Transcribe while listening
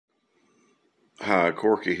Hi,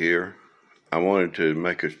 Corky here. I wanted to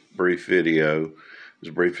make a brief video, as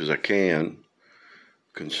brief as I can,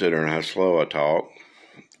 considering how slow I talk,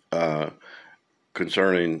 uh,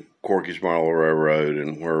 concerning Corky's Marble Railroad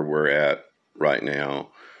and where we're at right now.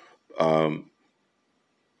 Um,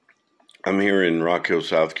 I'm here in Rock Hill,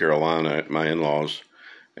 South Carolina at my in-laws,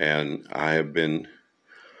 and I have been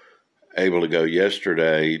able to go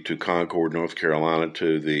yesterday to Concord, North Carolina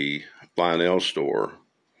to the Lionel store,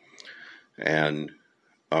 and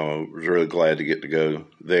I was really glad to get to go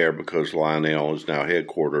there because Lionel is now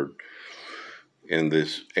headquartered in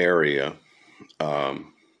this area.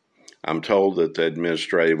 I'm told that the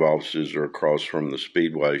administrative offices are across from the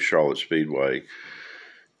Speedway, Charlotte Speedway.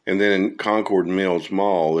 And then Concord Mills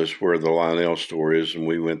Mall is where the Lionel store is, and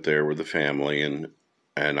we went there with the family, and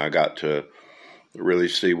I got to really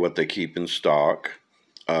see what they keep in stock.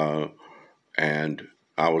 And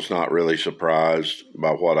I was not really surprised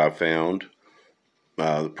by what I found.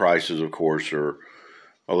 The prices, of course, are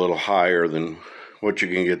a little higher than what you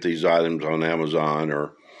can get these items on Amazon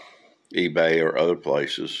or eBay or other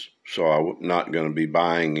places. So I'm not going to be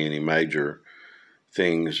buying any major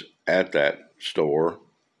things at that store.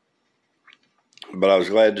 But I was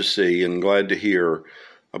glad to see and glad to hear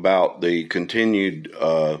about the continued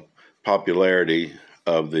popularity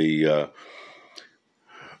of the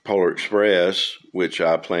Polar Express, which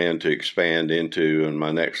I plan to expand into in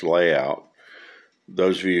my next layout.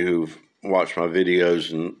 Those of you who've watched my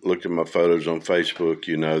videos and looked at my photos on Facebook,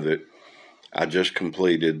 you know that I just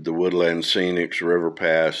completed the Woodland Scenics River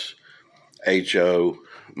Pass HO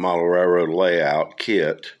Model Railroad layout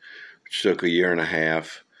kit, which took a year and a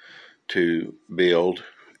half to build,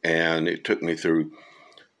 and it took me through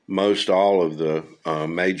most all of the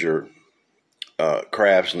major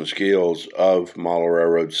crafts and skills of model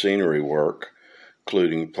railroad scenery work,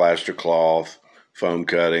 including plaster cloth, foam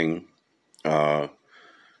cutting,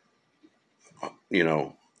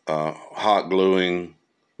 hot gluing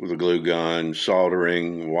with a glue gun,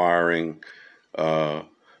 soldering, wiring,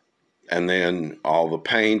 and then all the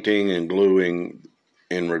painting and gluing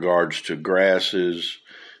in regards to grasses,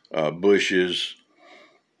 bushes,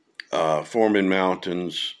 forming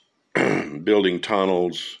mountains, building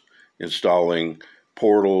tunnels, installing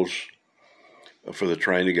portals for the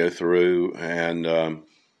train to go through, and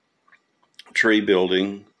tree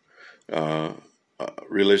building,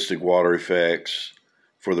 realistic water effects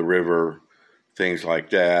for the river, things like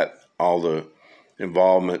that. All the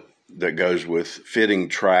involvement that goes with fitting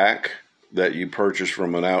track that you purchase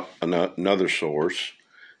from another source,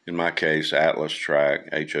 in my case, Atlas Track,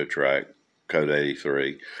 HO Track, Code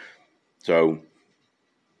 83. So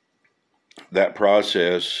that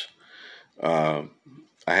process, I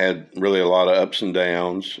had really a lot of ups and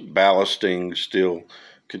downs. Ballasting still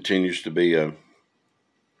continues to be a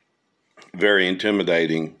very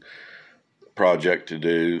intimidating project to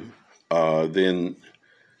do. Then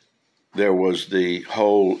there was the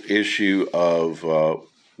whole issue of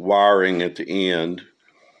wiring at the end.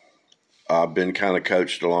 I've been kind of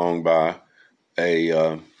coached along by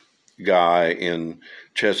a guy in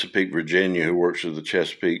Chesapeake, Virginia, who works at the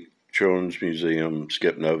Chesapeake Children's Museum.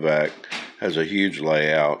 Skip Novak has a huge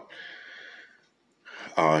layout.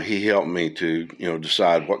 He helped me to,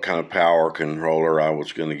 decide what kind of power controller I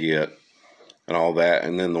was going to get and all that.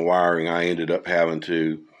 And then the wiring, I ended up having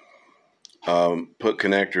to put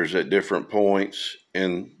connectors at different points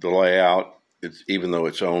in the layout. Even though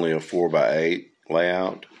it's only a 4x8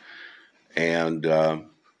 layout. And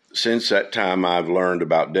since that time, I've learned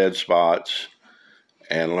about dead spots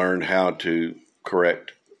and learned how to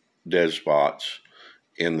correct dead spots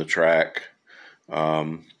in the track.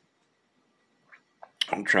 I'm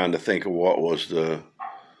trying to think of what was the,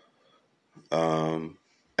 and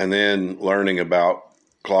then learning about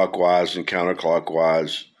clockwise and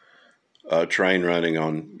counterclockwise train running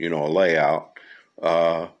on, a layout.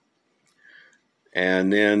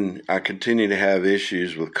 And then I continue to have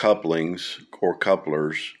issues with couplings or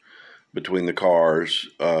couplers between the cars.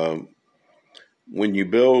 When you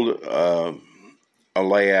build a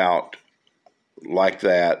layout like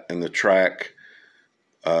that and the track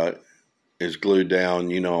is glued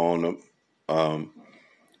down, on a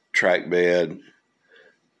track bed,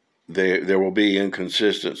 there will be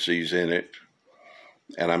inconsistencies in it.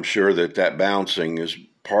 And I'm sure that bouncing is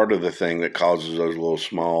part of the thing that causes those little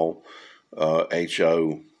small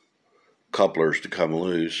HO couplers to come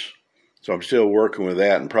loose. So I'm still working with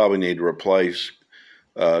that and probably need to replace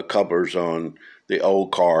couplers on the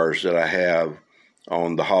old cars that I have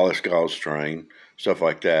on the Hollis Gauss train, stuff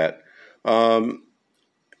like that.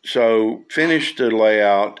 So finished the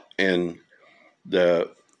layout and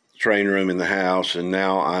the train room in the house, and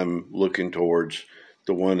now I'm looking towards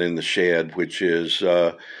the one in the shed, which is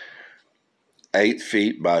 8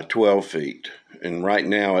 feet by 12 feet. And right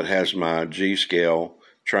now it has my G scale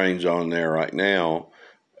trains on there right now,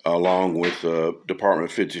 along with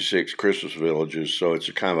Department 56 Christmas villages. So it's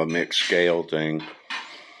a kind of a mixed scale thing.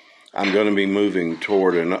 I'm going to be moving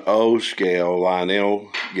toward an O scale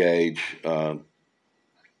Lionel gauge out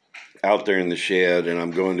there in the shed, and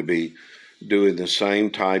I'm going to be doing the same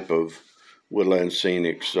type of Woodland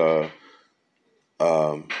Scenics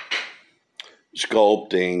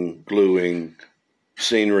sculpting, gluing,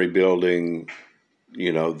 scenery building,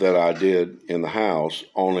 that I did in the house,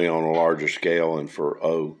 only on a larger scale and for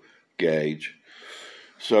O gauge.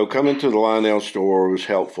 So coming to the Lionel store was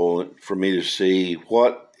helpful for me to see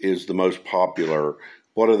what is the most popular,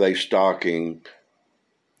 what are they stocking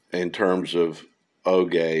in terms of O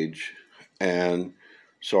gauge. And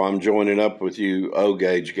so I'm joining up with you O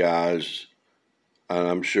gauge guys, and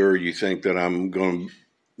I'm sure you think that I'm going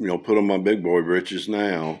to put on my big boy britches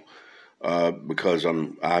now, because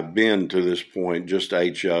I've been to this point just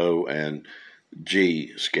HO and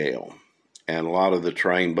G scale, and a lot of the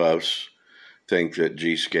train buffs think that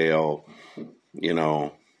G scale,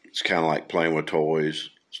 it's kind of like playing with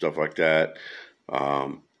toys, stuff like that.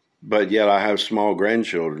 But yet I have small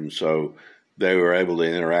grandchildren, so they were able to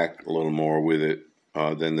interact a little more with it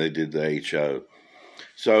than they did the HO.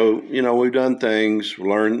 So, we've done things,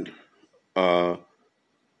 learned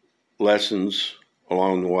lessons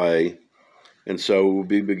along the way. And so we'll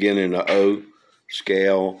be beginning a O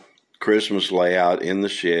scale Christmas layout in the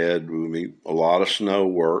shed. Will be a lot of snow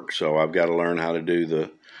work, so I've got to learn how to do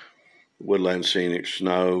the Woodland Scenic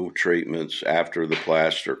snow treatments after the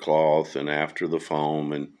plaster cloth and after the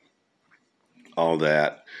foam and all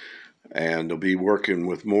that. And I'll be working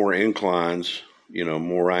with more inclines,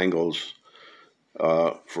 more angles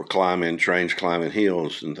for climbing, trains climbing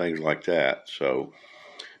hills and things like that. So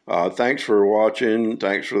thanks for watching.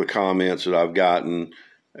 Thanks for the comments that I've gotten,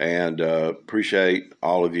 and appreciate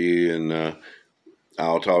all of you, and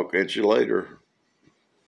I'll talk at you later.